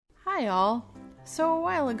Hi all. So a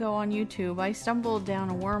while ago on YouTube, I stumbled down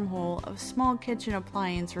a wormhole of small kitchen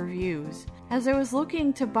appliance reviews. As I was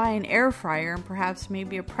looking to buy an air fryer and perhaps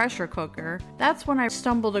maybe a pressure cooker, that's when I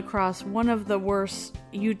stumbled across one of the worst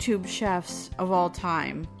YouTube chefs of all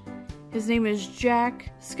time. His name is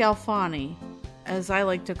Jack Scalfani, as I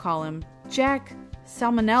like to call him, Jack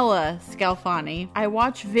Salmonella Scalfani. I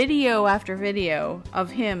watch video after video of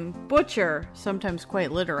him butcher, sometimes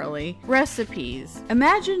quite literally, recipes.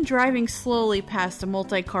 Imagine driving slowly past a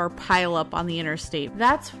multi-car pileup on the interstate.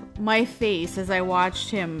 That's my face as I watched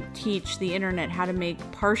him teach the internet how to make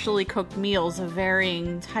partially cooked meals of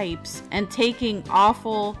varying types and taking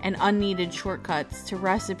awful and unneeded shortcuts to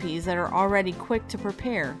recipes that are already quick to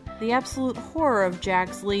prepare. The absolute horror of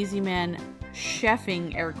Jack's lazy man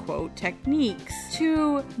chefing, air quote, techniques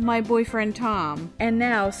to my boyfriend Tom. And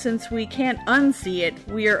now, since we can't unsee it,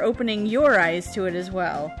 we are opening your eyes to it as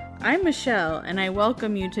well. I'm Michelle, and I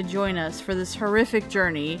welcome you to join us for this horrific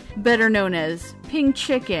journey, better known as Pink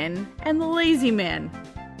Chicken and the Lazy Man.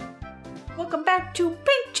 Welcome back to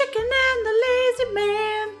Pink Chicken and the Lazy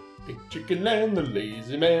Man. Pink Chicken and the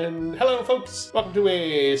Lazy Man. Hello, folks. Welcome to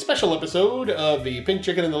a special episode of the Pink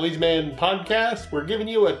Chicken and the Lazy Man podcast. We're giving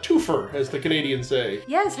you a twofer, as the Canadians say.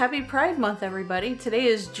 Yes, happy Pride Month, everybody. Today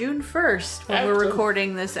is June 1st when we're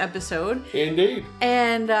recording this episode. Indeed.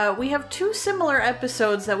 And we have two similar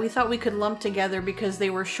episodes that we thought we could lump together because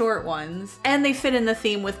they were short ones. And they fit in the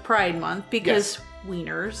theme with Pride Month because... Yes.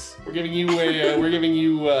 Wieners. We're giving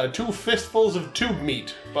you two fistfuls of tube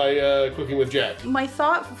meat by Cooking with Jack. My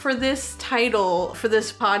thought for this title for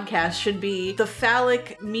this podcast should be the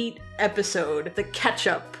phallic meat episode, the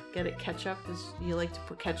ketchup. Get it? Ketchup? Is you like to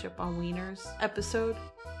put ketchup on wieners episode?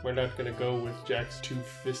 We're not going to go with Jack's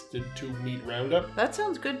two-fisted tube meat roundup. That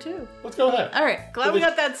sounds good, too. Let's go ahead. All right. Glad we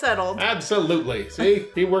got that settled. Absolutely. See?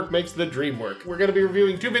 Teamwork makes the dream work. We're going to be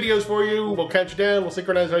reviewing two videos for you. We'll count you down. We'll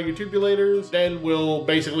synchronize our YouTubulators. Then we'll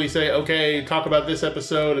basically say, okay, talk about this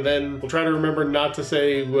episode. And then we'll try to remember not to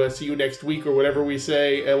say, see you next week or whatever we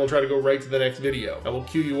say. And we'll try to go right to the next video. And we'll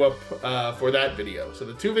queue you up for that video. So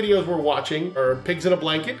the two videos we're watching are Pigs in a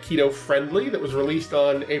Blanket, Keto Friendly, that was released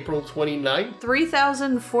on April 29th.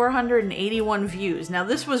 3,481 views. Now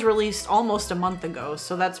this was released almost a month ago,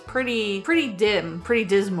 so that's pretty dim, pretty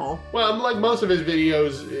dismal. Well, like most of his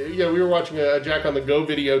videos, we were watching a Jack on the Go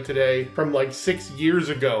video today from like 6 years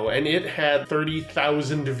ago, and it had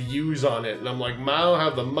 30,000 views on it. And I'm like, wow, how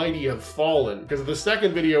the mighty have fallen. Because the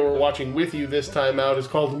second video we're watching with you this time out is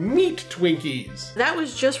called Meat Twinkies. That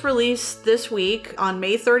was just released this week on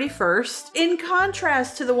May 31st. In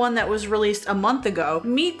contrast to the one that was released a month ago,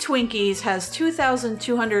 Meat Twinkies has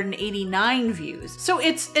 2,289 views. So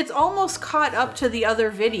it's almost caught up to the other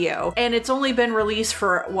video, and it's only been released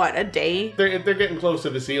for, what, a day? They're getting close to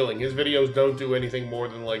the ceiling. His videos don't do anything more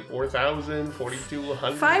than like 4,000,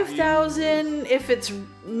 4,200 5,000 if it's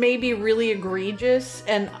maybe really egregious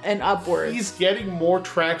and upwards. He's getting more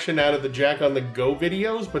traction out of the Jack on the Go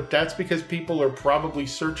videos, but that's because people are probably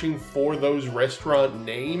searching for those restaurant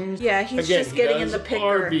names. Yeah, he's just getting in the picker.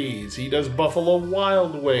 Arby's. He does Buffalo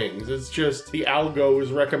Wild Wings. It's just the algo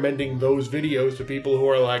is recommending those videos to people who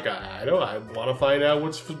are like, I want to find out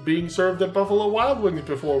what's being served at Buffalo Wild Wings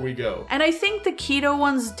before we go. And I think the keto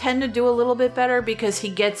ones tend to do a little bit better because he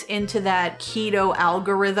gets into that keto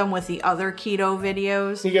algorithm with the other keto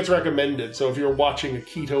videos. He gets recommended. So if you're watching a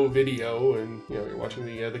keto video and you're watching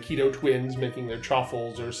the Keto Twins making their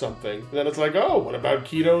chaffles or something, then it's like, oh, what about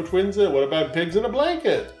Keto Twins? What about Pigs in a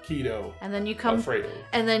Blanket? Keto. And then you come Alfredo.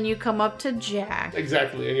 And then you come up to Jack.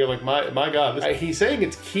 Exactly. And you're like, my God. He's saying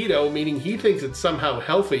it's keto, meaning he thinks it's somehow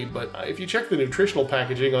healthy, but if you check the nutritional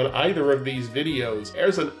packaging on either of these videos,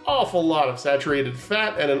 there's an awful lot of saturated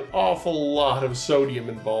fat and an awful lot of sodium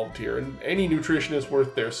involved here. And any nutritionist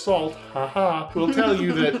worth their salt, will tell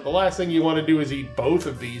you that the last thing you want to do is eat both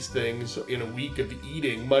of these things in a week of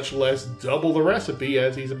eating, much less double the recipe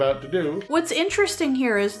as he's about to do. What's interesting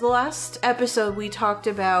here is the last episode we talked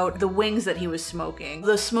about the wings that he was smoking,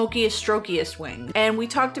 the smokiest, strokiest wing. And we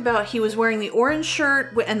talked about he was wearing the orange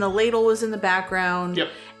shirt and the ladle was in the background. Yep.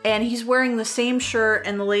 And he's wearing the same shirt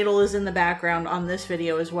and the ladle is in the background on this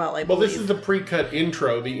video as well, I believe. Well, this is the pre-cut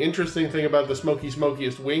intro. The interesting thing about the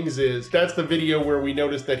smokiest wings is that's the video where we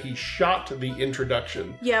noticed that he shot the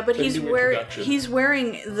introduction. Yeah, but he's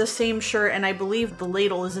wearing the same shirt, and I believe the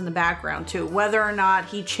ladle is in the background too. Whether or not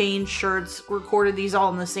he changed shirts, recorded these all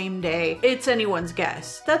on the same day, it's anyone's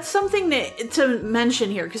guess. That's something to mention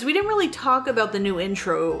here, because we didn't really talk about the new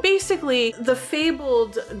intro. Basically, the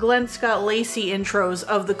fabled Glenn Scott Lacey intros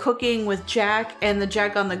of the the Cooking with Jack and the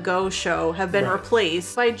Jack on the Go show have been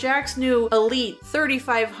replaced by Jack's new Elite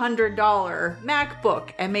 $3,500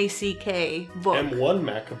 MacBook, M-A-C-K book. M1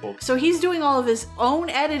 MacBook. So he's doing all of his own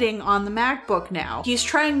editing on the MacBook now. He's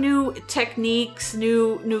trying new techniques,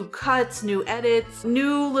 new cuts, new edits,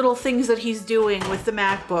 new little things that he's doing with the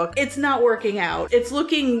MacBook. It's not working out. It's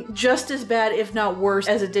looking just as bad, if not worse,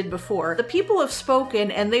 as it did before. The people have spoken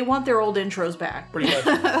and they want their old intros back. Pretty much.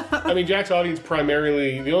 I mean, Jack's audience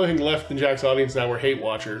primarily, the only thing left in Jack's audience now are hate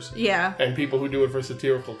watchers. Yeah. And people who do it for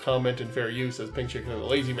satirical comment and fair use, as Pink Chicken and the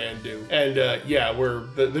Lazy Man do. And yeah,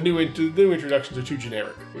 the new introductions are too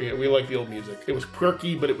generic. We like the old music. It was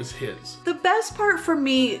quirky, but it was his. The best part for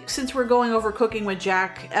me, since we're going over Cooking with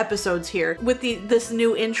Jack episodes here, with this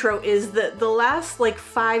new intro is the last like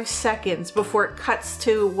 5 seconds before it cuts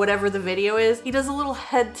to whatever the video is, he does a little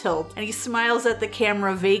head tilt and he smiles at the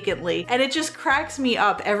camera vacantly. And it just cracks me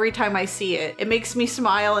up every time I see it. It makes me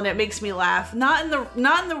smile and it makes me laugh. Not in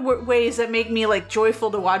the ways that make me like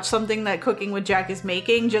joyful to watch something that Cooking with Jack is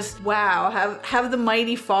making. Just wow, have the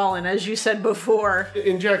mighty fallen, as you said before.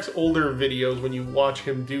 In Jack's older videos, when you watch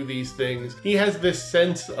him do these things, he has this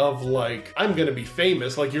sense of like, I'm gonna be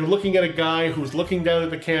famous. Like you're looking at a guy who's looking down at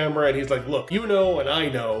the camera and he's like, look, you know and I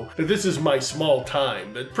know that this is my small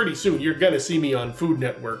time, that pretty soon you're gonna see me on Food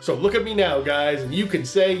Network. So look at me now, guys, and you can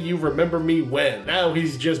say you remember me when. Now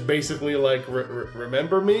he's just basically like,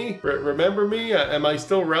 remember me? Remember me? Am I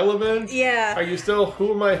still relevant? Yeah. Are you still,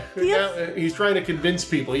 who am I? Now, he's trying to convince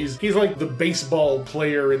people. He's like the baseball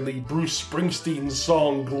player in the Bruce Springsteen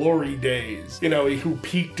song Glory Days. You know, who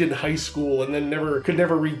peaked in high school and then could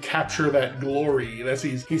never recapture that glory.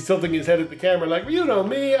 He's tilting his head at the camera like, you know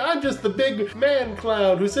me, I'm just the big man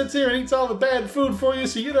clown who sits here and eats all the bad food for you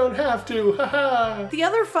so you don't have to. Haha. The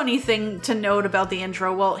other funny thing to note about the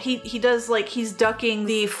intro, well, he does like, he's ducking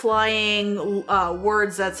the flying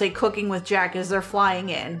words that say Cooking with Jack as they're flying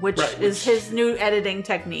in, which is his new editing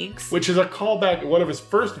techniques. Which is a callback to one of his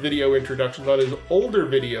first video introductions on his older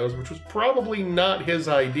videos, which was probably not his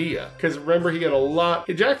idea. Because remember, he had a lot...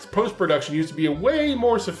 Jack's post-production used to be way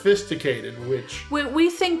more sophisticated, which... We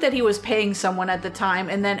think that he was paying someone at the time,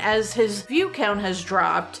 and then as his view count has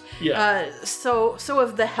dropped, so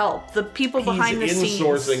have the help. The people behind the scenes... He's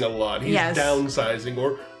insourcing a lot. He's downsizing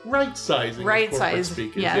or right-sizing. Right-sized,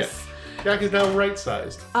 yes. Jack is now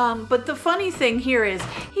right-sized. But the funny thing here is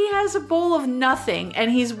he has a bowl of nothing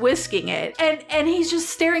and he's whisking it and he's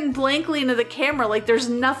just staring blankly into the camera like there's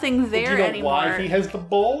nothing there anymore. Do you know why he has the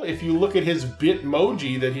bowl? If you look at his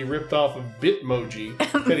Bitmoji that he ripped off of Bitmoji,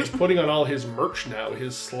 that he's putting on all his merch now,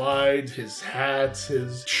 his slides, his hats,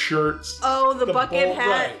 his shirts. Oh, the bucket bowl,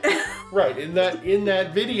 hat. Right. In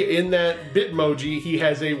that video, in that Bitmoji, he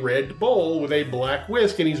has a red bowl with a black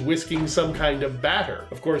whisk and he's whisking some kind of batter.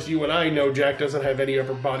 Of course, you and I know Jack doesn't have any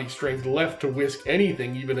upper body strength left to whisk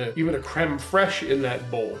anything, even a creme fraiche in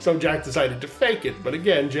that bowl. So Jack decided to fake it. But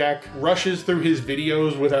again, Jack rushes through his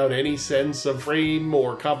videos without any sense of frame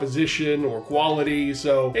or composition or quality.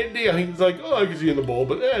 So he's like, oh, I can see in the bowl,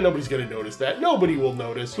 but nobody's gonna notice that. Nobody will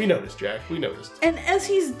notice. We noticed, Jack. We noticed. And as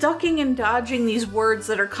he's ducking and dodging these words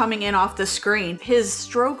that are coming in off the screen, his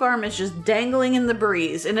stroke arm is just dangling in the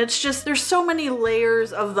breeze. And it's just, there's so many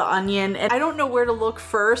layers of the onion. And I don't know where to look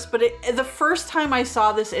first, but the first time I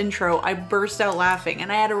saw this intro, I burst out laughing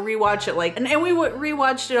and I had to rewatch it and we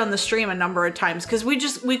rewatched it on the stream a number of times because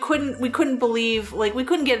we couldn't believe, like, we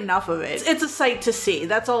couldn't get enough of it. It's a sight to see.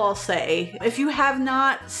 That's all I'll say. If you have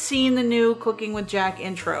not seen the new Cooking with Jack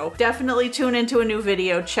intro, definitely tune into a new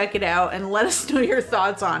video, check it out, and let us know your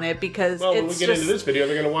thoughts on it because when we get into this video,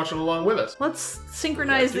 they're going to watch it along with us. Let's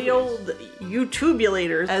synchronize the old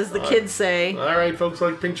YouTubulators, as the kids say. All right, folks,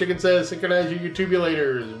 like Pink Chicken says, synchronize your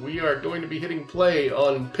YouTubulators. We are going to be hitting play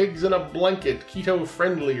on Pigs in a Blanket, Keto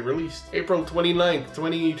Friendly, released April 29th,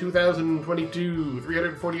 2022.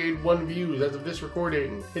 348 views as of this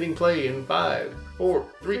recording. Hitting play in 5, 4,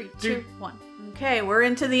 3, 2, 1. Okay, we're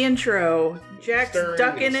into the intro. Jack's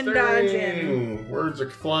ducking and dodging. Words are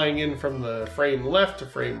flying in from the frame left to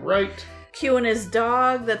frame right. Cueing his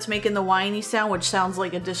dog that's making the whiny sound, which sounds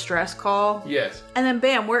like a distress call. Yes. And then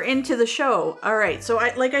bam, we're into the show. All right, so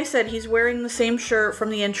like I said, he's wearing the same shirt from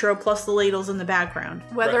the intro plus the ladles in the background.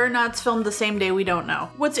 Whether or not it's filmed the same day, we don't know.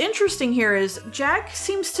 What's interesting here is Jack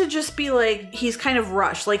seems to just be like, he's kind of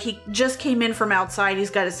rushed. Like he just came in from outside, he's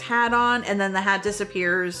got his hat on, and then the hat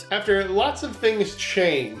disappears. After lots of things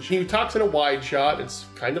change, he talks in a wide shot. It's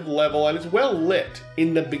kind of level, and it's well lit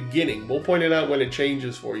in the beginning. We'll point it out when it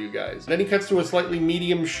changes for you guys. Then he cuts to a slightly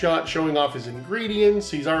medium shot showing off his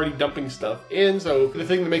ingredients. He's already dumping stuff in. So the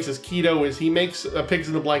thing that makes this keto is he makes a pigs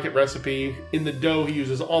in a blanket recipe. In the dough, he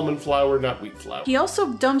uses almond flour, not wheat flour. He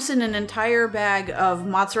also dumps in an entire bag of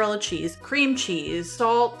mozzarella cheese, cream cheese,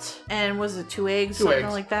 salt, and was it 2 eggs? Something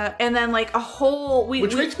like that. And then like a whole...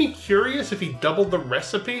 Which makes me curious if he doubled the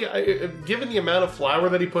recipe. Given the amount of flour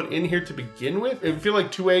that he put in here to begin with, I feel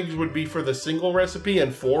like 2 eggs would be for the single recipe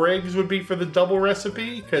and 4 eggs would be for the double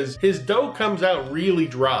recipe, because his dough comes out really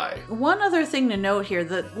dry. One other thing to note here,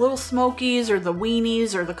 the little smokies or the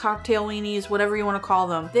weenies or the cocktail weenies, whatever you want to call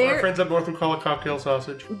them. Our friends up north would call it cocktail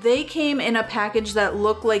sausage. They came in a package that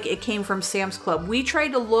looked like it came from Sam's Club. We tried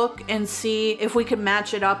to look and see if we could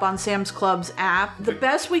match it up on Sam's Club's app. The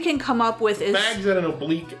best we can come up with is... Bag's at an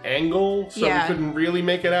oblique angle, so we couldn't really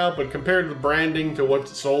make it out, but compared to the branding to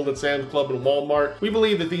what's sold at Sam's Club and Walmart, we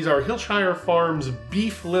believe that these are Hillshire Farms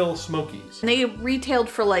Beef Lil Smokies. They retailed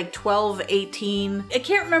for like $12, $18. I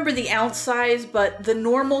can't remember the ounce size, but the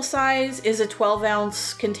normal size is a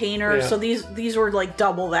 12-ounce container, so these were like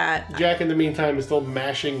double that. Jack, in the meantime, is still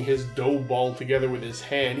mashing his dough ball together with his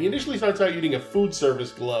hand. He initially starts out using a food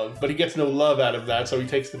service glove, but he gets no love out of that, so he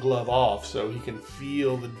takes the glove off so he can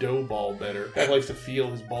feel the dough ball better. Jack likes to feel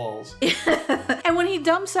his balls. And when he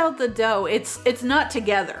dumps out the dough, it's not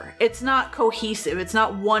together. It's not cohesive. It's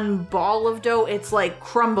not one ball of dough. It's like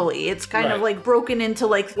crumbly. It's kind of like broken into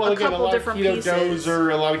like a couple different pieces.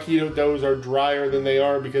 A lot of keto doughs are drier than they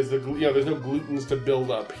are because there's no glutens to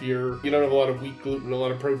build up here. You don't have a lot of wheat gluten, a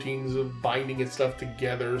lot of proteins of binding and stuff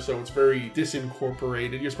together, so it's very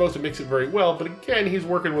disincorporated. You're supposed to mix it very well, but again, he's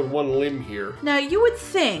working with one limb here. Now, you would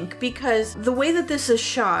think, because the way that this is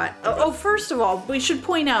shot... first of all, we should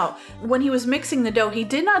point out, when he was mixing the dough, he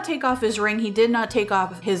did not take off his ring, he did not take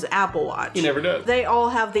off his Apple Watch. He never does. They all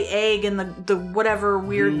have the egg and the whatever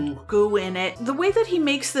weird goo in it. The way that he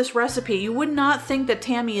makes this recipe, you would not think that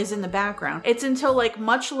Tammy is in the background. It's until like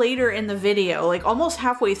much later in the video, like almost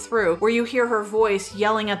halfway through, where you hear her voice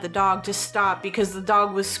yelling at the dog to stop because the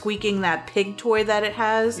dog was squeaking that pig toy that it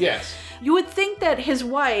has. Yes. You would think that his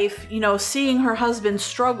wife, seeing her husband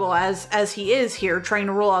struggle as he is here trying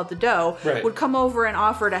to roll out the dough, would come over and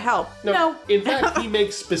offer to help. No. In fact, he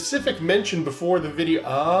makes specific mention before the video.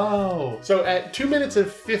 Oh. So at 2 minutes and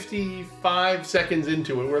 55 seconds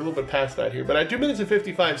into it, we're a little bit past that here, but at 2 minutes and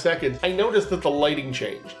 55 seconds, I noticed that the lighting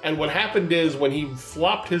changed. And what happened is when he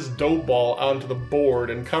flopped his dough ball onto the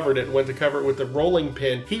board and went to cover it with the rolling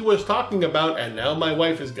pin, he was talking about, and now my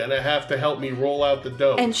wife is gonna have to help me roll out the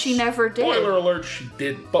dough. And she never did. Spoiler alert, she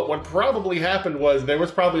didn't. But what probably happened was there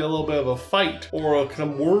was probably a little bit of a fight, or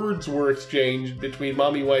some words were exchanged between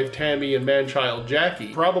mommy wife Tammy and man-child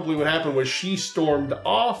Jackie. Probably what happened was she stormed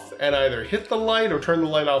off and either hit the light or turned the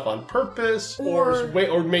light off on purpose, or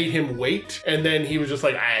made him wait, and then he was just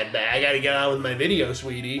like, I gotta get on with my video,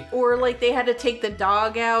 sweetie. Or like they had to take the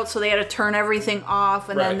dog out, so they had to turn everything off,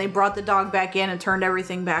 and then they brought the dog back in and turned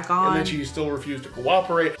everything back on. And then she still refused to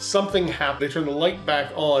cooperate. Something happened. They turned the light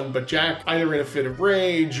back on, but Jack, either in a fit of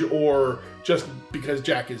rage or just because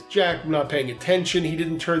Jack is Jack, not paying attention, he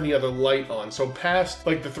didn't turn the other light on. So past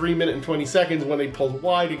like the 3 minute and 20 seconds when they pull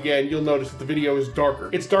wide again, you'll notice that the video is darker.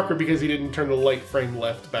 It's darker because he didn't turn the light frame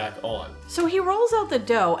left back on. So he rolls out the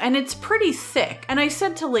dough and it's pretty thick. And I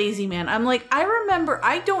said to Lazy Man, I'm like, I remember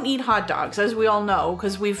I don't eat hot dogs, as we all know,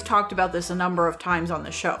 because we've talked about this a number of times on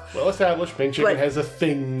the show. Well established, Pink Chicken has a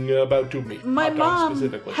thing about to me. My mom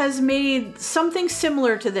has made something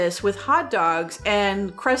similar to this with hot dogs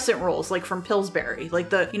and crescent rolls, like from Pillsbury, like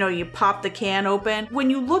you pop the can open. When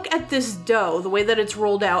you look at this dough, the way that it's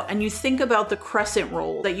rolled out, and you think about the crescent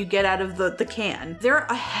roll that you get out of the can, they're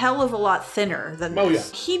a hell of a lot thinner than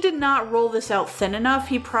this. He did not roll this out thin enough.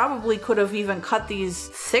 He probably could have even cut these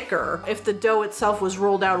thicker if the dough itself was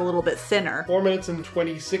rolled out a little bit thinner. 4 minutes and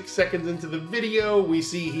 26 seconds into the video, we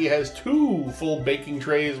see he has 2 full baking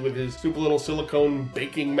trays with his super little silicone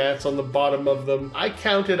baking mats on the bottom of them. I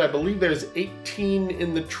counted, I believe there's 18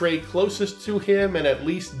 in the tray closest to him, and at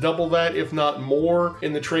least double that, if not more,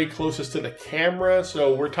 in the tray closest to the camera.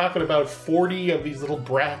 So we're talking about 40 of these little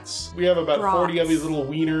brats. We have about 40 of these little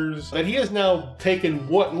wieners that he has now taken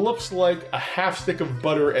what looks like a half stick of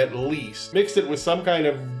butter at least, mixed it with some kind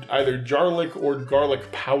of either garlic or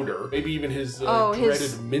garlic powder, maybe even his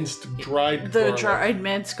dried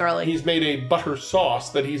minced garlic. He's made a butter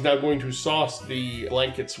sauce that he's now going to sauce the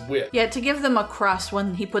blankets with. Yeah, to give them a crust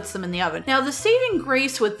when he puts them in the oven. Now, the saving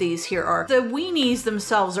grace with these here are the weenies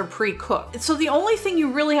themselves are pre-cooked. So the only thing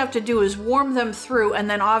you really have to do is warm them through and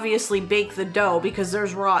then obviously bake the dough because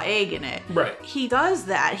there's raw egg in it. Right. He does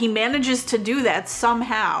that. He manages to do that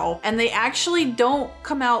somehow, and they actually don't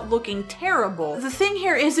come out looking terrible. The thing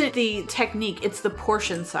here isn't the technique, it's the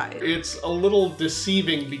portion size. It's a little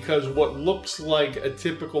deceiving because what looks like a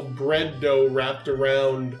typical bread dough wrapped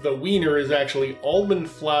around the wiener is actually almond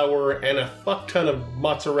flour and a fuck ton of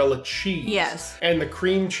mozzarella cheese. Yes. And the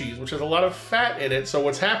cream cheese, which has a lot of fat in it. So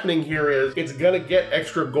what's happening here is it's gonna get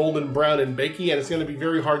extra golden brown and bakey, and it's gonna be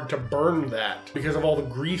very hard to burn that because of all the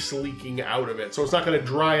grease leaking out of it. So it's not gonna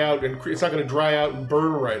dry out and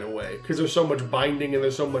burn right away because there's so much binding and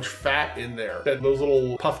there's so much fat in there that those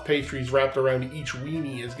little puff pastries wrapped around each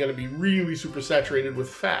weenie is gonna be really super saturated with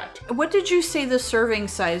fat. What did you say the serving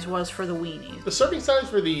size was for the weenies? The serving size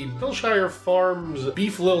for the Hillshire Farms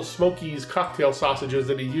Beef Lil Smokies cocktail sausages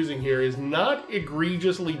that he's using here is not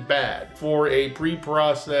egregiously bad for a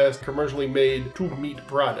pre-processed, commercially made tube meat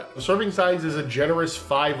product. The serving size is a generous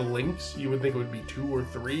 5 links. You would think it would be 2 or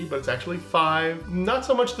 3, but it's actually 5. Not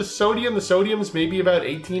so much the sodium. The sodium's maybe about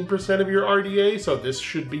 18% of your RDA, so this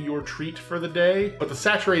should be your treat for the day. But the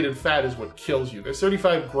saturated fat is what kills you. There's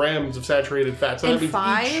 35 grams of saturated fat. So that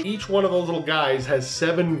means each one of those little guys has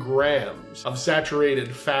 7 grams of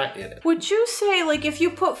saturated fat in it. Would you say, like, if you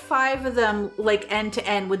put 5 of them, like, end to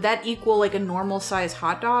end, would that equal, like, a normal size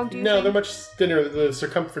hot dog, do you think? They're much thinner. The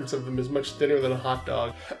circumference of them is much thinner than a hot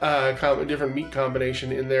dog. A different meat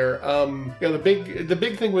combination in there. The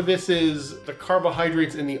big thing with this is the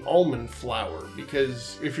carbohydrates in the almond flour,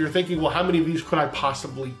 because if you're thinking, well, how many of these could I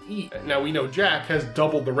possibly eat? Now, we know Jack has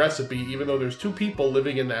doubled the recipe, even though there's 2 people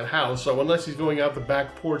living in that house, so unless he's going out the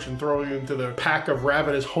back porch and throwing into the pack of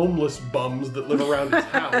ravenous homeless bums that live around his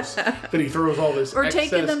house, that he throws all this or excess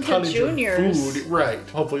taking them to tonnage Junior's. of food. Right.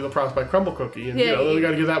 Hopefully they'll cross by Crumble Cookie, and they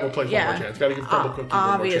got to give that one place one more chance. Got to give Crumble Cookie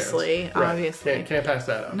one more chance. Obviously. Can't pass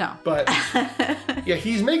that up. No. But yeah,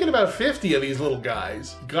 he's making about 50 of these little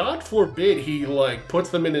guys. God forbid he puts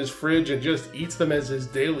them in his fridge and just eats them as his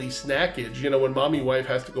daily snackage, when mommy wife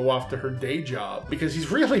has to go off to her day job, because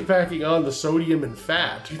he's really packing on the sodium and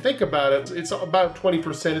fat. If you think about it, it's about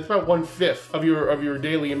 20%, it's about 1/5 of your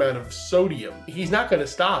daily amount of sodium. He's not going to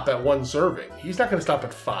stop at 1 serving. He's not going to stop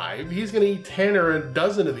at 5. He's going to eat 10 or a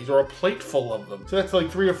dozen of these, or a plate full of them. So that's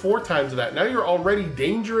like 3 or 4 times of that. Now you're already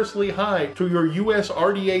dangerously high to your US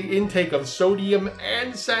RDA intake of sodium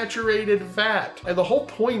and saturated fat. And the whole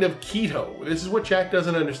point of keto, this is what Jack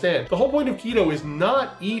doesn't understand. The whole point of keto is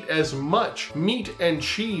not eat as much meat and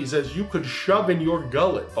cheese as you could shove in your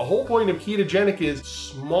gullet. The whole point of ketogenic is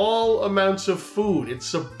small amounts of food. It's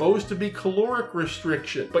supposed to be caloric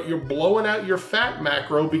restriction, but you're blowing out your fat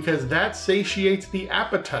macro because that satiates the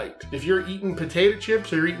appetite. If you're eating potato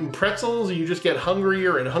chips or you're eating pretzels, you just get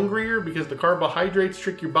hungrier and hungrier because the carbohydrates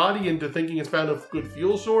trick your body into thinking it's found a good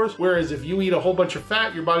fuel source. Whereas if you eat a whole bunch of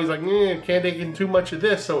fat, your body's like, can't take in too much of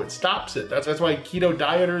this, so it stops it. That's why keto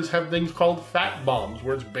dieters have things called fat bombs,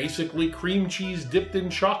 where it's basically cream cheese dipped in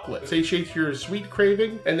chocolate. It satiates your sweet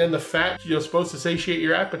craving, and then the fat, you're supposed to satiate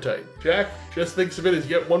your appetite. Jack just thinks of it as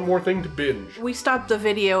yet one more thing to binge. We stopped the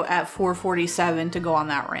video at 4:47 to go on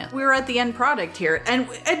that rant. We were at the end product here, and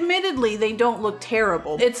admittedly, they don't look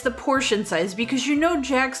terrible. It's the portion size, because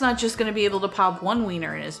Jack's not just going to be able to pop 1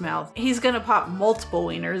 wiener in his mouth. He's going to pop multiple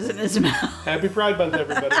wieners in his mouth. Happy Pride Month,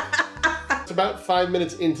 everybody. About 5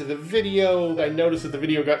 minutes into the video, I noticed that the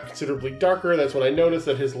video got considerably darker. That's when I noticed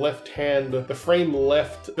that his left hand, the frame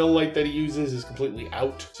left fill light that he uses is completely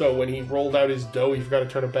out. So when he rolled out his dough, he forgot to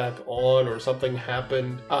turn it back on, or something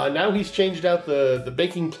happened. Now he's changed out the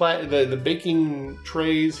baking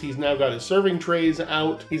trays. He's now got his serving trays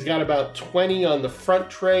out. He's got about 20 on the front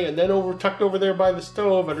tray, and then tucked over there by the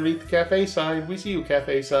stove underneath the cafe sign. We see you,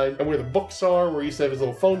 cafe sign. And where the books are, where he used to have his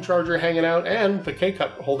little phone charger hanging out, and the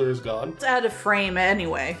K-cup holder is gone. It's out of frame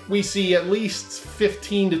anyway. We see at least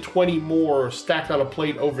 15 to 20 more stacked on a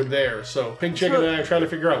plate over there. So Pink Chicken and I are trying to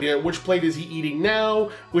figure out which plate is he eating now?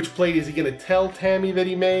 Which plate is he going to tell Tammy that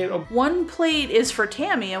he made? One plate is for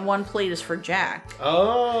Tammy and one plate is for Jack.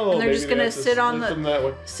 Oh, and they're just going to sit on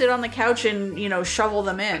the couch and shovel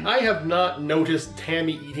them in. I have not noticed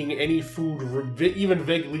Tammy eating any food even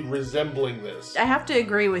vaguely resembling this. I have to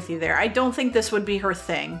agree with you there. I don't think this would be her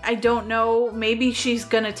thing. I don't know. Maybe she's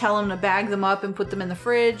going to tell him to bag them up and put them in the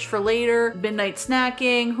fridge for later, midnight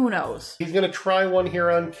snacking, who knows? He's going to try one here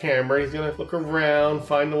on camera. He's going to look around,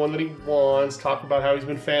 find the one that he wants, talk about how he's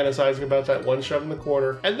been fantasizing about that one shoved in the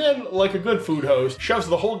corner, and then, like a good food host, shoves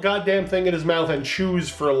the whole goddamn thing in his mouth and chews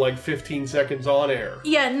for like 15 seconds on air.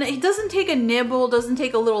 Yeah, he doesn't take a nibble, doesn't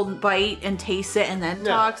take a little bite and taste it and then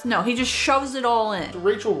talks. No, he just shoves it all in.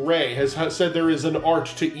 Rachel Ray has said there is an art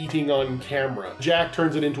to eating on camera. Jack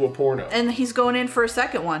turns it into a porno. And he's going in for a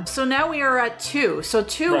second one. So now we are at 2. So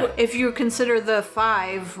 2, right. If you consider the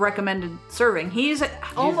 5 recommended serving, he's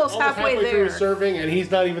almost halfway there. Through his serving, and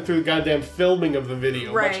he's not even through the goddamn filming of the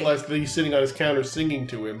video, right. Much less that he's sitting on his counter singing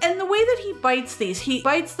to him. And the way that he bites these, he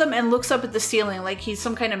bites them and looks up at the ceiling like he's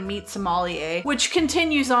some kind of meat sommelier, which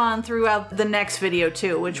continues on throughout the next video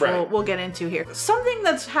too, which right. we'll get into here. Something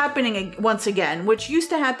that's happening once again, which used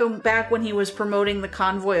to happen back when he was promoting the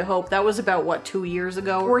Convoy of Hope, that was about, 2 years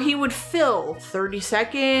ago, where he would fill 30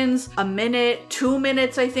 seconds, a minute, 2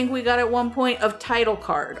 minutes, I think we got at one point, of title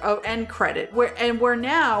card, of end credit. We're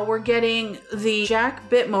now getting the Jack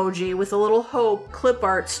Bitmoji with a little Hope clip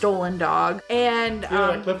art stolen dog, and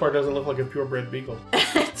that clip art doesn't look like a purebred beagle.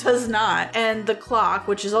 It does not. And the clock,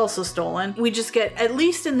 which is also stolen. We just get, at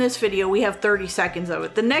least in this video, we have 30 seconds of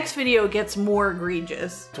it. The next video gets more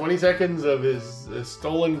egregious. 20 seconds of his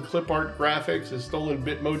stolen clip art graphics, his stolen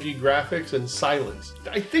Bitmoji graphics, and silence.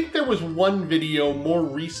 I think there was one video more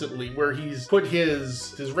recently where he's put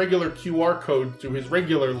his regular QR code to his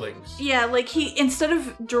regular links. Yeah, like he, instead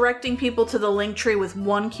of directing people to the link tree with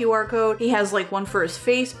one QR code, he has like one for his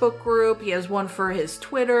Facebook group, he has one for his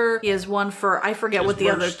Twitter, he has one for, I forget what the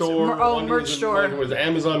other store. Merch store. It was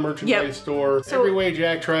Amazon merchandise store. So, every way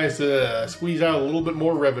Jack tries to squeeze out a little bit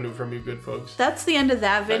more revenue from you good folks. That's the end of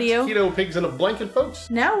that video. That's Keto Pigs in a Blanket, folks.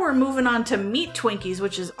 Now we're moving on to Meat Twinkies,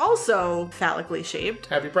 which is also phallically shaped.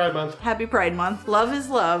 Happy Pride Month. Happy Pride Month. Love is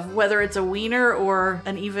love, whether it's a wiener or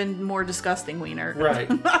an even more disgusting wiener. Right.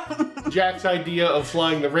 Jack's idea of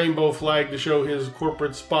flying the rainbow flag to show his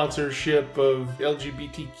corporate sponsorship of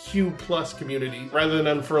LGBTQ plus community. Rather than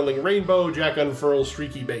unfurling rainbow, Jack unfurls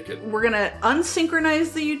streaky bacon. We're gonna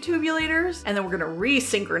unsynchronize the YouTubulators, and then we're gonna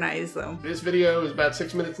resynchronize them. This video is about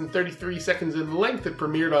 6 minutes and 33 seconds in length. It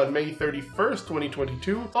premiered on May 31st,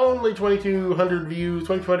 2022. Only 2,200 views,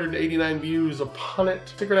 2,289 views upon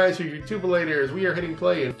it. Synchronize your YouTubulators. We are hitting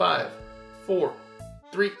play in 5, 4,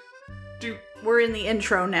 3, 2. We're in the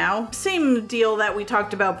intro now. Same deal that we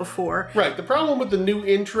talked about before. Right. The problem with the new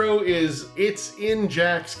intro is it's in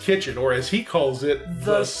Jack's kitchen, or as he calls it,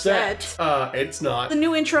 the set. It's not. The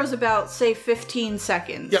new intro is about, say, 15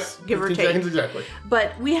 seconds. Yep. Give or take. 15 seconds exactly.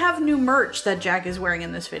 But we have new merch that Jack is wearing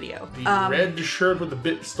in this video. The red shirt with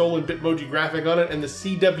the stolen Bitmoji graphic on it, and the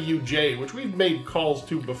CWJ, which we've made calls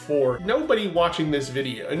to before. Nobody watching this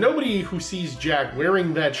video, and nobody who sees Jack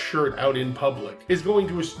wearing that shirt out in public, is going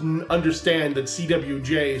to understand that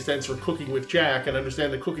CWJ stands for Cooking with Jack, and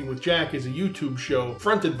understand that Cooking with Jack is a YouTube show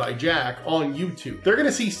fronted by Jack on YouTube. They're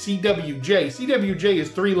gonna see CWJ. CWJ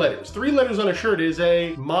is 3 letters. 3 letters on a shirt is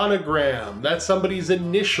a monogram. That's somebody's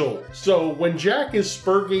initial. So when Jack is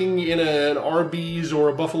spurging in an Arby's or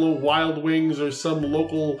a Buffalo Wild Wings or some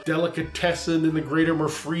local delicatessen in the greater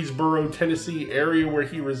Murfreesboro, Tennessee area where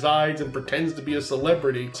he resides and pretends to be a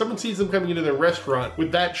celebrity, someone sees them coming into their restaurant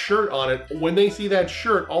with that shirt on it. When they see that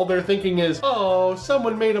shirt, all they're thinking is, oh,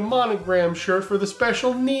 someone made a monogram shirt for the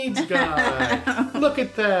special needs guy. Look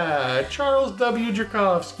at that. Charles W.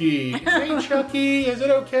 Jerkovsky. Hey, Chucky, is it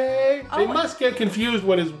okay? They must get confused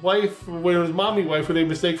when his mommy wife, who they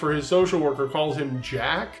mistake for his social worker, calls him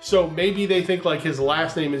Jack. So maybe they think like his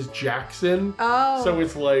last name is Jackson. Oh. So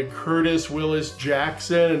it's like Curtis Willis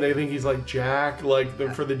Jackson, and they think he's like Jack, like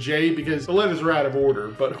for the J, because the letters are out of order,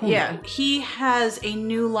 but who knows? He has a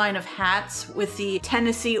new line of hats with the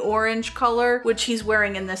Tennessee orange color, which he's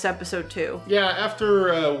wearing in this episode too. Yeah, after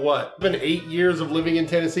been 8 years of living in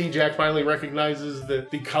Tennessee, Jack finally recognizes that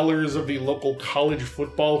the colors of the local college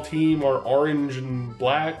football team are orange and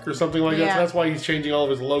black or something like that. So that's why he's changing all of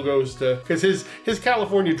his logos to, because his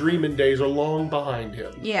California dreaming days are long behind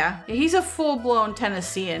him. Yeah, he's a full-blown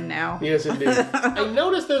Tennessean now. Yes, indeed. I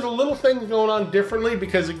noticed there's a little thing going on differently,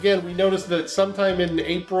 because again, we noticed that sometime in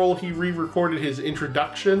April he re-recorded his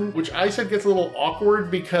introduction, which I said gets a little awkward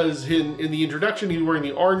because in in the introduction, he's wearing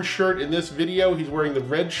the orange shirt. In this video, he's wearing the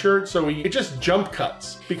red shirt. So it just jump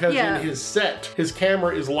cuts because in his set, his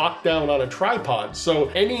camera is locked down on a tripod. So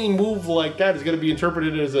any move like that is going to be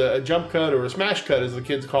interpreted as a jump cut or a smash cut, as the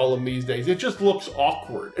kids call them these days. It just looks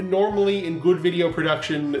awkward. And normally in good video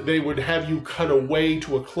production, they would have you cut away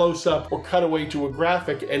to a close-up or cut away to a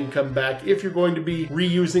graphic and come back if you're going to be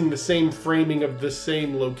reusing the same framing of the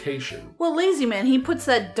same location. Well, Lazy Man, he puts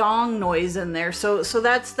that dong noise in there, so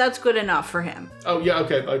that's good enough for him. Oh, yeah,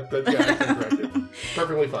 okay. I can correct it.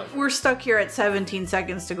 Perfectly fine. We're stuck here at 17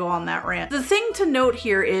 seconds to go on that rant. The thing to note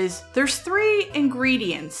here is there's 3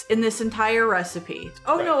 ingredients in this entire recipe.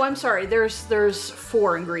 Oh, right. No, I'm sorry. There's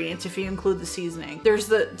 4 ingredients if you include the seasoning. There's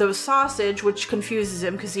the sausage, which confuses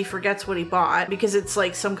him because he forgets what he bought because it's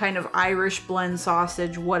like some kind of Irish blend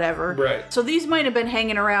sausage, whatever. Right. So these might have been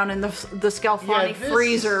hanging around in the Scalfani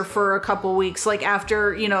freezer for a couple weeks, like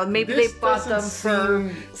after, maybe they bought them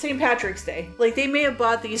for St. Patrick's Day. Like they may have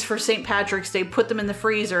bought these for St. Patrick's Day, put them in the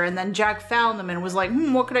freezer, and then Jack found them and was like,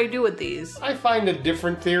 what could I do with these? I find a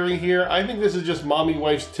different theory here. I think this is just mommy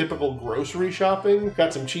wife's typical grocery shopping.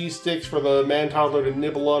 Got some cheese sticks for the man toddler to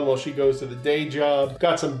nibble on while she goes to the day job.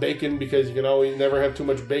 Got some bacon because you can always never have too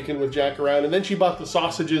much bacon with Jack around. And then she bought the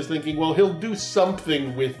sausages thinking, well, he'll do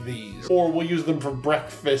something with these. Or we'll use them for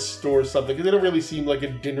breakfast or something. Because they don't really seem like a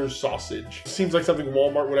dinner sausage. Seems like something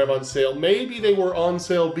Walmart would have on sale. Maybe they were on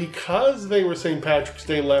sale because they were St. Patrick's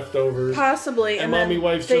Day leftovers. Possibly. And mommy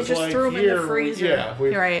wife's they just like, threw them in the freezer.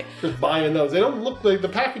 We're right. just buying those. They don't look like, the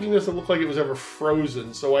packaging doesn't look like it was ever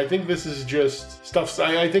frozen. So I think this is just stuff.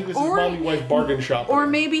 I think this is mommy wife bargain shopping. Or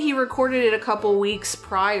maybe he recorded it a couple weeks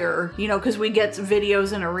prior, because we get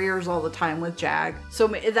videos in arrears all the time with Jag. So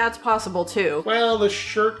that's possible too. Well, the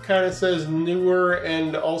shirt kind of says newer,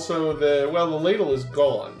 and also the ladle is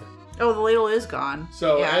gone. Oh, the ladle is gone.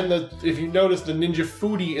 So, yeah. And if you notice, the Ninja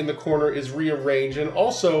Foodie in the corner is rearranged. And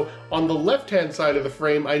also, on the left-hand side of the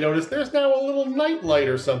frame, I noticed there's now a little night light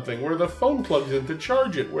or something where the phone plugs in to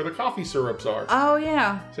charge it, where the coffee syrups are. Oh,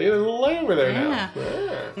 yeah. See, there's a little light over there now.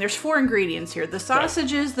 Yeah. There's 4 ingredients here. The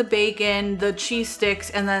sausages, the bacon, the cheese sticks,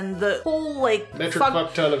 and then the whole, metric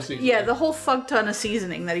fuck ton of seasoning. Yeah, the whole fuck ton of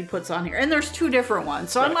seasoning that he puts on here. And there's 2 different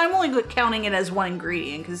ones. So I'm only counting it as 1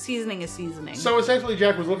 ingredient, because seasoning is seasoning. So essentially,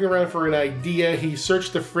 Jack was looking around for an idea. He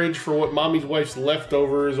searched the fridge for what mommy's wife's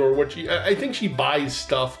leftovers, or what I think she buys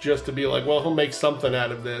stuff just to be like, well, he'll make something out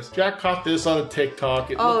of this. Jack caught this on a TikTok.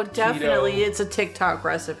 Definitely. Keto. It's a TikTok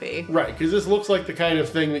recipe. Right, because this looks like the kind of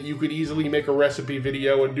thing that you could easily make a recipe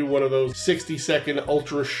video and do one of those 60-second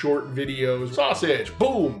ultra short videos. Sausage,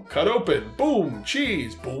 boom, cut open, boom,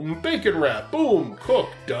 cheese, boom, bacon wrap, boom, cook,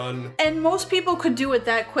 done. And most people could do it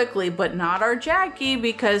that quickly, but not our Jackie,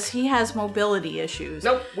 because he has mobility issues.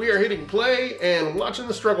 Nope, we are hitting play and watching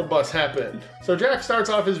the struggle bus happen. So Jack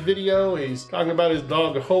starts off his video. He's talking about his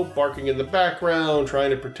dog Hope barking in the background,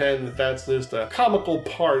 trying to pretend that that's just a comical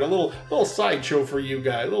part, a little sideshow for you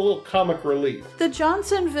guys, a little comic relief. The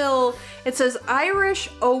Johnsonville, it says Irish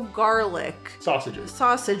garlic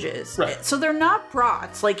sausages. Right. So they're not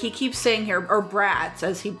brats, like he keeps saying here, or brats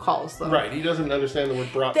as he calls them. Right. He doesn't understand the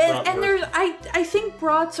word brat. And there's, I think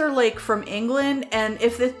brats are from England, and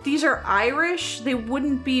if these are Irish, they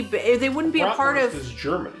wouldn't be a part of. Is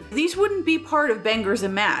German. These wouldn't be part of Bangers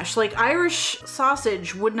and Mash. Irish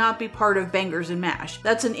sausage would not be part of Bangers and Mash.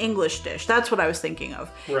 That's an English dish. That's what I was thinking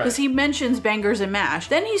of. Because he mentions Bangers and Mash.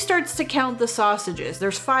 Then he starts to count the sausages.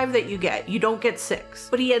 There's 5 that you get. You don't get 6.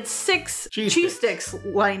 But he had 6 cheese sticks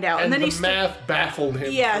lined out. And then the math baffled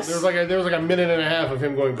him. Yes. There was like a minute and a half of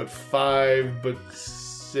him going, but 5, but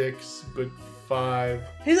 6, but 5.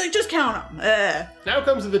 He's like, just count them. Now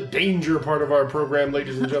comes to the danger part of our program,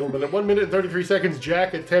 ladies and gentlemen. At 1 minute and 33 seconds,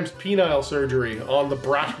 Jack attempts penile surgery on the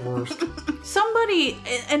bratwurst. Somebody,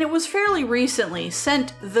 and it was fairly recently,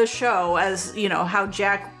 sent the show as, how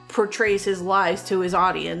Jack portrays his lives to his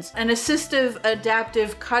audience, an assistive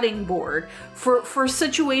adaptive cutting board for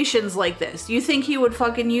situations like this. You think he would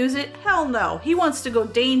fucking use it? Hell no. He wants to go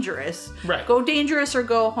dangerous. Right. Go dangerous or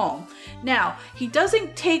go home. Now, he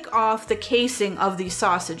doesn't take off the casing of these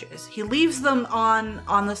sausages. He leaves them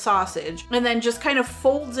on the sausage and then just kind of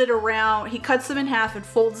folds it around. He cuts them in half and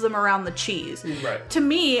folds them around the cheese. Right. To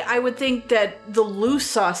me, I would think that the loose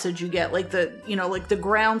sausage you get, like the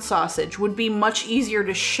ground sausage, would be much easier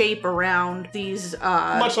to shape around these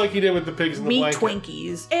much like he did with the pigs in the meat blanket.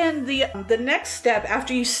 Twinkies. And the next step,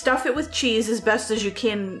 after you stuff it with cheese as best as you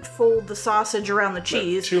can, fold the sausage around the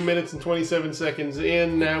cheese. 2 minutes and 27 seconds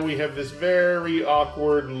in, now we have this this very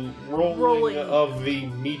awkward rolling of the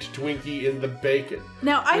meat Twinkie in the bacon.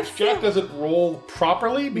 Now, Jack doesn't roll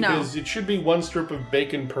properly because it should be 1 strip of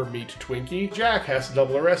bacon per meat Twinkie. Jack has to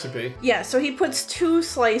double a recipe. Yeah, so he puts 2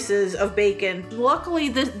 slices of bacon. Luckily,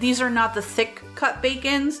 these are not the thick cut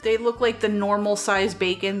bacons. They look like the normal size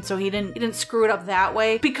bacon, so he didn't screw it up that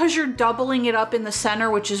way. Because you're doubling it up in the center,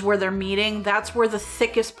 which is where they're meeting, that's where the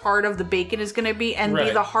thickest part of the bacon is going to be and be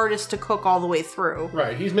the hardest to cook all the way through.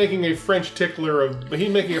 Right. He's making a French tickler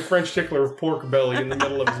of pork belly in the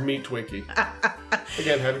middle of his meat Twinkie.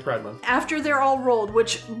 Again, happy Pride Month. After they're all rolled,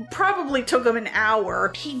 which probably took him an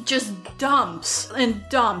hour, he just dumps and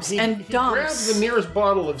dumps and dumps. He grabs the nearest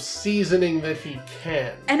bottle of seasoning that he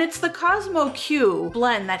can. And it's the Cosmo Q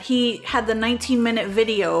blend that he had the 19-minute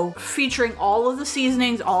video featuring all of the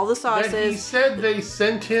seasonings, all the sauces. That he said they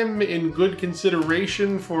sent him in good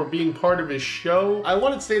consideration for being part of his show. I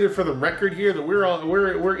want it stated for the record here that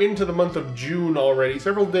we're into the month of June already,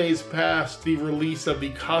 several days past the release of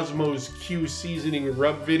the Cosmos Q seasoning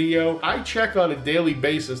rub video. I check on a daily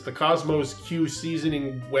basis the Cosmos Q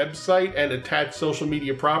seasoning website and attached social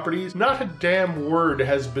media properties. Not a damn word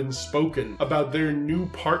has been spoken about their new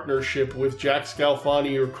partnership with Jack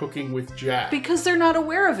Scalfani or Cooking with Jack. Because they're not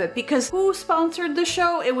aware of it. Because who sponsored the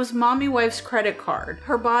show? It was Mommy Wife's credit card,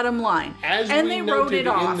 her bottom line. And they wrote it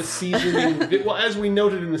off. As we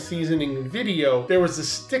noted in the seasoning video, there was a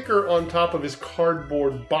sticker on top of his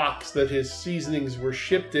cardboard box that his seasonings were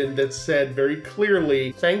shipped in that said very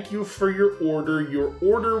clearly, "Thank you for your order. Your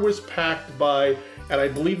order was packed by," and I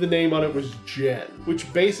believe the name on it was Jen,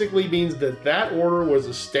 which basically means that order was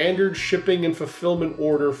a standard shipping and fulfillment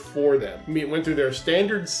order for them. I mean, it went through their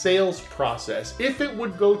standard sales process. If it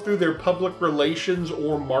would go through their public relations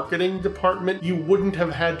or marketing department, you wouldn't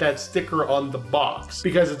have had that sticker on the box,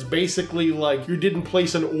 because it's basically like you didn't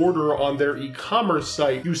place an order on their e-commerce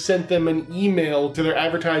site. You sent them an email to their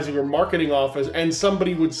advertising or marketing office, and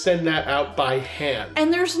somebody would send that out by hand.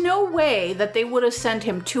 And there's no way that they would have sent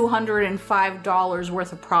him $205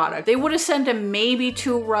 worth of product. They would have sent him maybe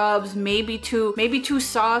 2 rubs, maybe two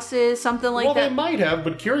sauces, something like that. Well, they might have,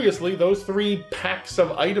 but curiously, those 3 packs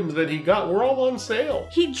of items that he got were all on sale.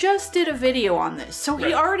 He just did a video on this, so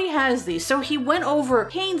he already has these. So he went over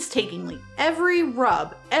painstakingly every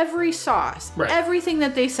rub, every sauce, everything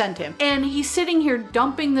that they sent him. And he's sitting here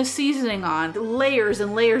dumping the seasoning on, layers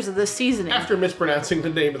and layers of the seasoning. After mispronouncing the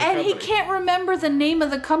name of the company. And he can't remember the name of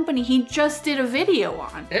the company he just did a video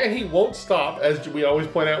on. And he won't stop, as we always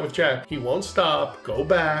point out with Jack. He won't stop, go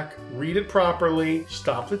back, read it properly,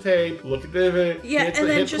 stop the tape, look at the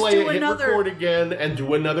hit record again, and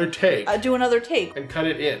do another take. And cut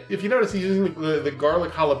it in. If you notice, he's using the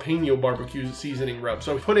garlic jalapeno barbecue seasoning rub.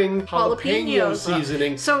 So he's putting jalapeno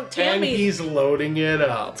seasoning, and he's loading it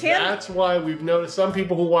up. That's why we've noticed some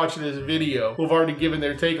people who watch this video, who've already given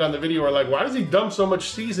their take on the video, are like, why does he dump so much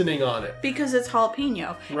seasoning on it? Because it's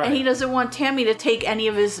jalapeno. And he doesn't want Tammy to take any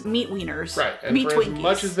of his meat wieners. And for Twinkies. As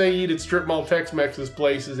much as they eat at Strip Mall Tex-Mex's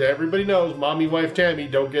places, everybody knows Mommy Wife Tammy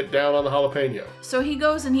don't get down on the jalapeno. So he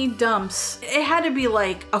goes and he dumps. It had to be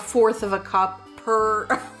like 1/4 of a cup per...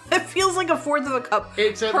 It feels like 1/4 of a cup.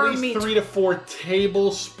 It's at least 3 to 4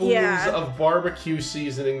 tablespoons of barbecue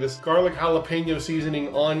seasoning, this garlic jalapeno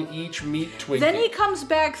seasoning on each meat Twinkie. Then he comes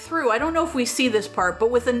back through. I don't know if we see this part,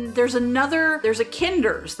 but there's a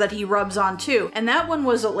Kinder's that he rubs on too. And that one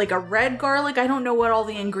was like a red garlic. I don't know what all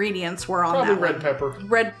the ingredients were on that. Probably red pepper.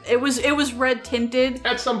 It was red tinted.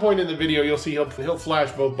 At some point in the video, you'll see he'll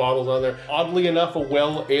flash both bottles on there. Oddly enough, a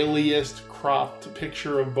well-aliased cropped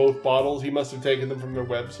picture of both bottles. He must have taken them from their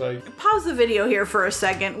website. Pause the video here for a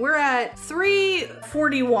second. We're at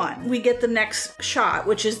 3:41. We get the next shot,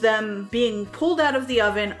 which is them being pulled out of the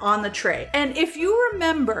oven on the tray. And if you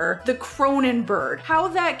remember the Cronenberg, how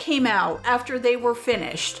that came out after they were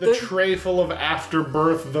finished. The tray full of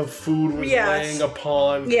afterbirth the food was laying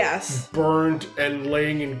upon. Burnt and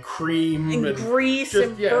laying in cream. And grease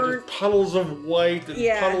and burnt. Just puddles of white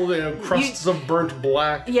and puddles, crusts of burnt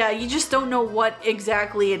black. Yeah, you just don't know what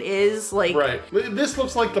exactly it is. This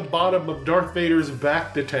looks like the bottom of Darth Vader's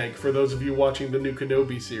Bacta tank for those of you watching the new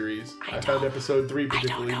Kenobi series. I found episode 3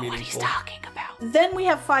 particularly meaningful. I don't know what he's talking about. Then we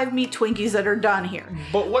have 5 meat Twinkies that are done here.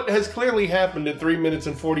 But what has clearly happened in 3 minutes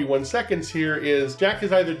and 41 seconds here is Jack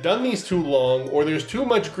has either done these too long, or there's too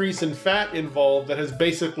much grease and fat involved that has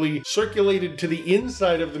basically circulated to the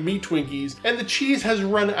inside of the meat Twinkies, and the cheese has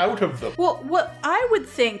run out of them. Well, what I would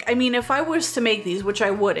think, I mean, if I was to make these, which I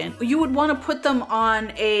wouldn't, you would want to put them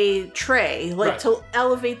on a tray, to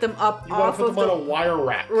elevate them up you want to put them on a wire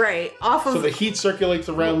rack. So the heat circulates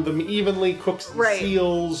around them evenly, cooks the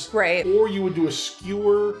seals. Or you would do a a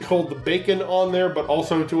skewer to hold the bacon on there, but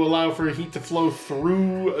also to allow for heat to flow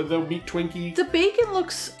through the meat Twinkie. The bacon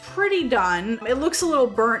looks pretty done. It looks a little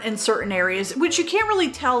burnt in certain areas, which you can't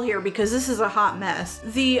really tell here because this is a hot mess.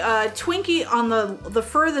 The Twinkie on the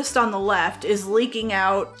furthest on the left is leaking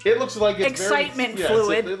out. It looks like it's excitement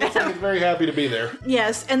fluid. It looks like it's very happy to be there.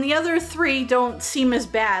 Yes, and the other three don't seem as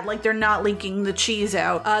bad, like they're not leaking the cheese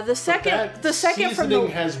out. The second from the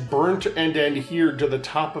has burnt and adhered to the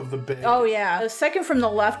top of the bacon. Oh yeah, the second from the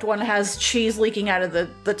left one has cheese leaking out of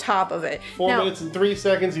the top of it. 4 minutes and 3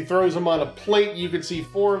 seconds. He throws them on a plate. You can see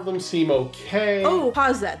 4 of them seem okay. Oh,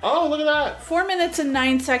 pause that. Oh, look at that. 4 minutes and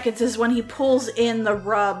 9 seconds is when he pulls in the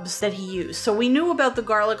rubs that he used. So we knew about the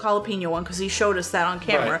garlic jalapeno one because he showed us that on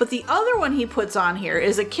camera. Right. But the other one he puts on here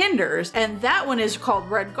is a Kinder's, and that one is called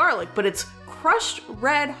red garlic, but it's crushed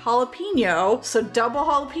red jalapeno, so double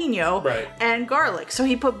jalapeno, right, and garlic. So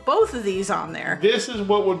he put both of these on there. This is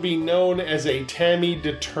what would be known as a Tammy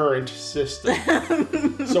deterrent system.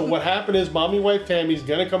 So what happened is mommy wife Tammy's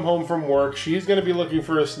gonna come home from work. She's gonna be looking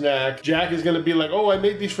for a snack. Jack is gonna be like, oh, I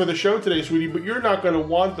made these for the show today, sweetie, but you're not gonna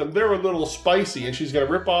want them. They're a little spicy. And she's gonna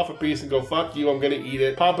rip off a piece and go, fuck you, I'm gonna eat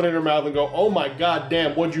it. Pop it in her mouth and go, oh my god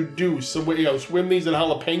damn, what'd you do? So, swim these in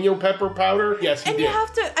jalapeno pepper powder? Yes, he did. And you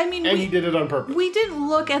have to, he did it on purpose. We didn't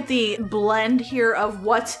look at the blend here of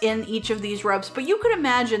what's in each of these rubs, but you could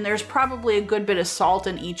imagine there's probably a good bit of salt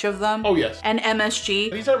in each of them. Oh, yes. And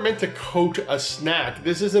MSG. These aren't meant to coat a snack.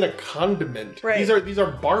 This isn't a condiment. Right. These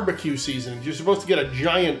are barbecue seasonings. You're supposed to get a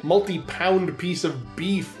giant multi-pound piece of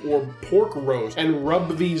beef or pork roast and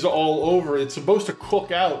rub these all over. It's supposed to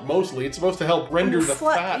cook out mostly. It's supposed to help render the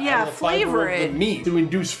fat out of the fiber of the meat, to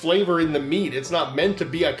induce flavor in the meat. It's not meant to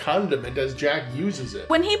be a condiment as Jack uses it.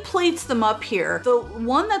 When he plates them up here, the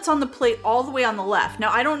one that's on the plate all the way on the left,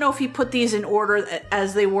 now I don't know if he put these in order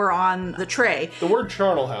as they were on the tray. The word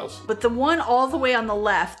Charnel House. But the one all the way on the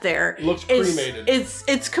left there looks cremated.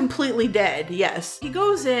 It's completely dead, yes. He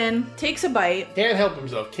goes in, takes a bite. Can't help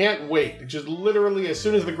himself, can't wait. Just literally as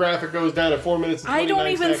soon as the graphic goes down at 4 minutes and 29 seconds. I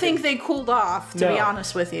don't even think they cooled off, to be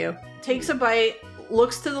honest with you. Takes a bite,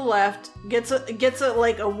 looks to the left, gets a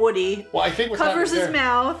like a Woody. Well, I think covers his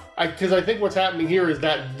mouth. Because I think what's happening here is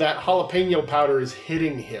that jalapeno powder is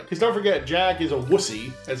hitting him. Because don't forget, Jack is a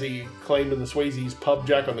wussy, as he claimed in the Swayze's Pub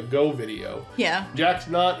Jack on the Go video. Yeah. Jack's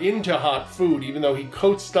not into hot food, even though he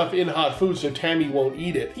coats stuff in hot food so Tammy won't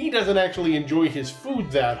eat it. He doesn't actually enjoy his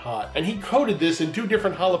food that hot. And he coated this in 2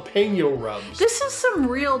 different jalapeno rubs. This is some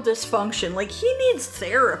real dysfunction. Like, he needs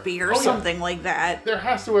therapy or something like that. There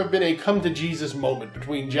has to have been a come to Jesus moment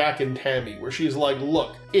between Jack and Tammy where she's like,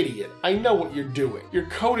 look, idiot, I know what you're doing. You're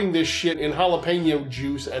coating this shit in jalapeno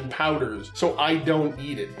juice and powders so I don't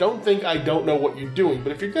eat it. Don't think I don't know what you're doing,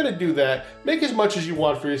 but if you're gonna do that, make as much as you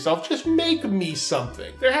want for yourself. Just make me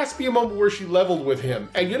something. There has to be a moment where she leveled with him.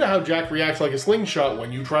 And you know how Jack reacts like a slingshot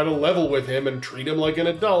when you try to level with him and treat him like an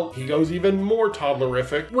adult. He goes even more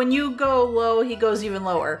toddlerific. When you go low, he goes even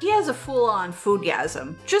lower. He has a full-on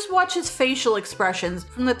foodgasm. Just watch his facial expressions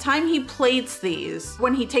from the time he plates these.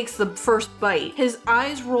 When he takes the first bite, his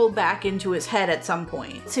eyes roll back into his head at some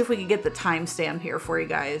point. Let's see if we can get the timestamp here for you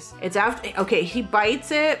guys. It's after, okay, he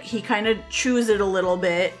bites it, he kind of chews it a little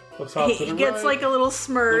bit. He gets like a little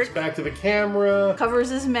smirk. Looks back to the camera. Covers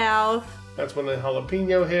his mouth. That's when the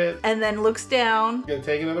jalapeno hit. And then looks down. Gonna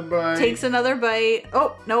take another bite. Takes another bite.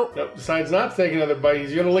 Oh, nope. Nope, decides not to take another bite.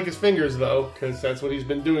 He's gonna lick his fingers though, because that's what he's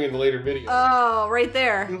been doing in the later videos. Oh, right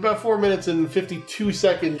there. About 4 minutes and 52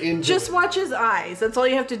 seconds into Just watch his eyes. That's all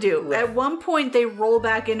you have to do. Right. At one point, they roll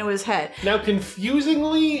back into his head. Now,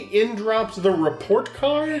 confusingly, in drops the report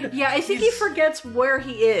card. Yeah, I think he forgets where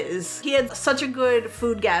he is. He had such a good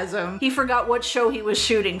foodgasm. He forgot what show he was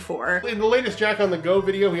shooting for. In the latest Jack on the Go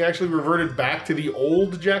video, he actually reverted back to the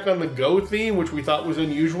old Jack on the Go theme, which we thought was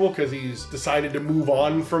unusual because he's decided to move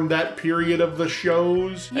on from that period of the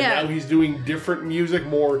shows. Yeah. And now he's doing different music,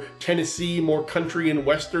 more Tennessee, more country and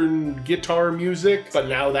western guitar music. But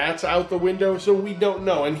now that's out the window, so we don't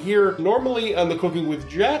know. And here, normally on the Cooking with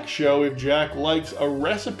Jack show, if Jack likes a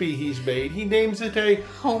recipe he's made, he names it a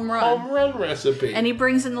home run recipe. And he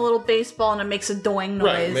brings in the little baseball and it makes a doing noise.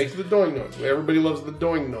 Right, it makes the doing noise. Everybody loves the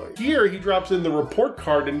doing noise. Here, he drops in the report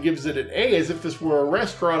card and gives it an A as if this were a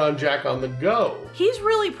restaurant on Jack on the Go. He's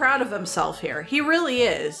really proud of himself here. He really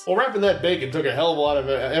is. Well, wrapping that bacon took a hell of a lot of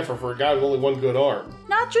effort for a guy with only one good arm.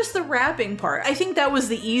 Not just the wrapping part. I think that was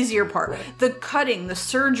the easier part. Right. The cutting, the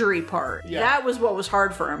surgery part. Yeah. That was what was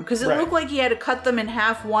hard for him. Because it looked like he had to cut them in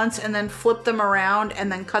half once and then flip them around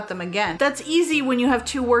and then cut them again. That's easy when you have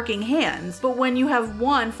 2 working hands. But when you have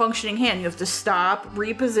 1 functioning hand, you have to stop,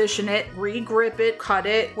 reposition it, re-grip it, cut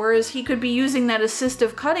it. Whereas he could be using that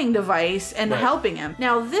assistive cutting device advice and helping him.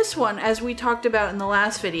 Now, this one, as we talked about in the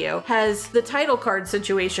last video, has the title card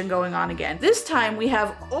situation going on again. This time we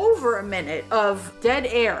have over a minute of dead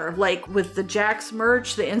air, like with the Jack's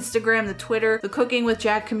merch, the Instagram, the Twitter, the Cooking with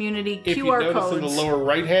Jack community, if QR you notice codes. in the lower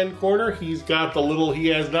right-hand corner, he's got the little, he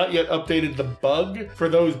has not yet updated the bug for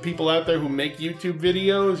those people out there who make YouTube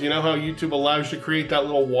videos. You know how YouTube allows you to create that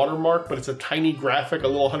little watermark, but it's a tiny graphic, a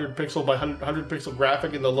little 100 pixel by 100 pixel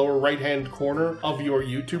graphic in the lower right-hand corner of your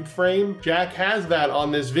YouTube frame. Jack has that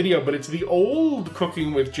on this video, but it's the old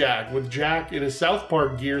Cooking with Jack in his South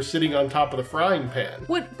Park gear sitting on top of the frying pan.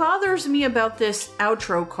 What bothers me about this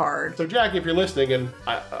outro card... So Jack, if you're listening, and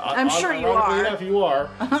I'm sure you are. Enough, you are.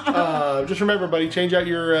 Just remember, buddy, change out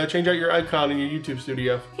your icon in your YouTube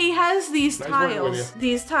studio. He has these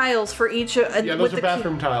tiles for each. Yeah, those are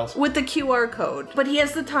bathroom tiles with the QR code. But he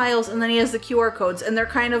has the tiles, and then he has the QR codes, and they're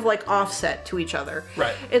kind of like offset to each other.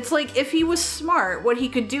 Right. It's like if he was smart, what he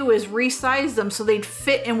could do is resize them so they'd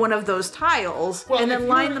fit in one of those tiles, and then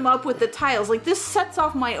line them up with the tiles. Like, this sets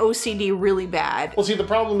off my OCD really bad. Well, see, the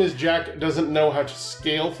problem is Jack doesn't know how to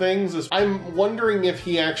scale things. I'm wondering if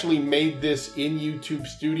he actually made this in YouTube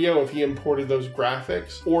Studio, if he imported those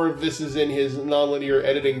graphics, or if this is in his nonlinear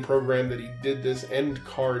editing program that he did this end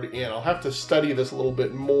card in. I'll have to study this a little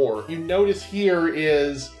bit more. You notice here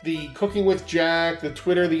is the Cooking with Jack, the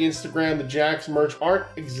Twitter, the Instagram, the Jack's merch aren't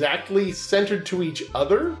exactly centered to each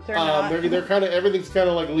other. They're not. They're kind of, everything's kind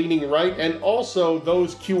of like leaning right, and also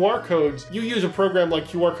those QR codes, you use a program like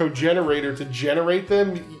QR Code Generator to generate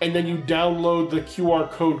them, and then you download the QR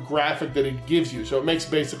code graphic that it gives you. So it makes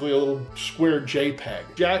basically a little square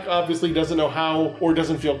JPEG. Jack obviously doesn't know how, or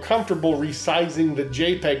doesn't feel comfortable resizing the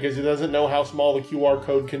JPEG because he doesn't know how small the QR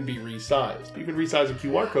code can be resized. You can resize a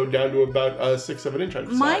QR code down to about 1/6 of an inch on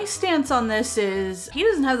its My side. stance on this is he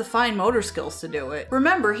doesn't have the fine motor skills to do it.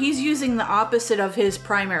 Remember, he's using the opposite of his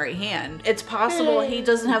primary hand. It's possible he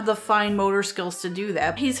doesn't have the fine motor skills to do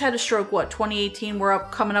that. He's had a stroke, what, 2018? We're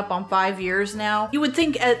coming up on 5 years now. You would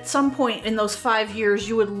think at some point in those 5 years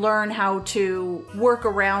you would learn how to work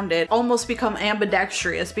around it, almost become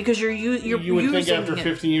ambidextrous, because you're You would think after it.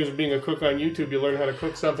 15 years of being a cook on YouTube, you learn how to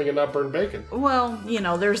cook something and not burn bacon. Well, you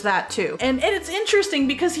know, there's that too. And it's interesting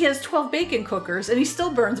because he has 12 bacon cookers and he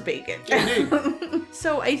still burns bacon. Indeed.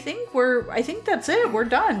 So I think that's it. We're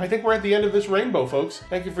done. I think we're at the end of this rainbow, folks.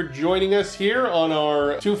 Thank you for joining us here on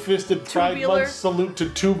our Two-Fisted Pride Month salute to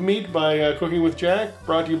tube meat by Cooking with Jack,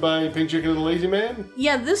 brought to you by Pink Chicken and the Lazy Man.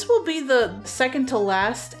 Yeah, this will be the second to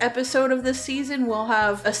last episode of this season. We'll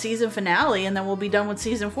have a season finale and then we'll be done with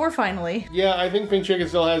season 4 finally. Yeah, I think Pink Chicken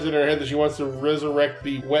still has it in her head that she wants to resurrect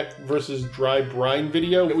the wet versus dry brine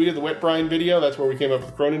video. We did the wet brine video. That's where we came up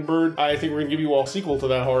with Cronenberg. I think we're going to give you all a sequel to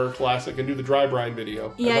that horror classic and do the dry brine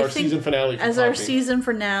video as our season finale. As our season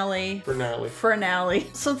finale. Finale.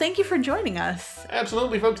 So thank you for joining us.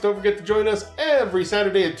 Absolutely, folks. Don't forget to join us every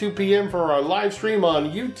Saturday at 2 p.m. for our live stream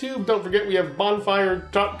on YouTube. Don't forget we have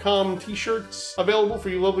bonfire.com t-shirts available for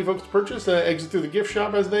you lovely folks to purchase. Exit through the gift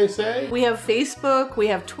shop, as they say. We have Facebook, we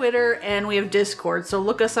have Twitter, and we have Discord. So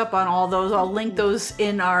look us up on all those. I'll link those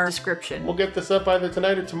in our description. We'll get this up either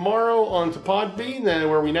tonight or tomorrow onto Podbean,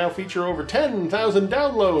 where we now feature over 10,000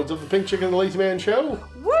 downloads of the Pink Chicken and the Lazy Man show.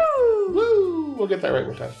 Woo! Woo! We'll get that right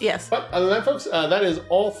one time. Yes. But other than that, folks, that is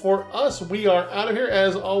all for us. We are out of here.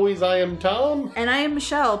 As always, I am Tom. And I am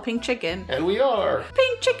Michelle, Pink Chicken. And we are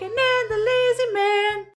Pink Chicken and the Lazy Man.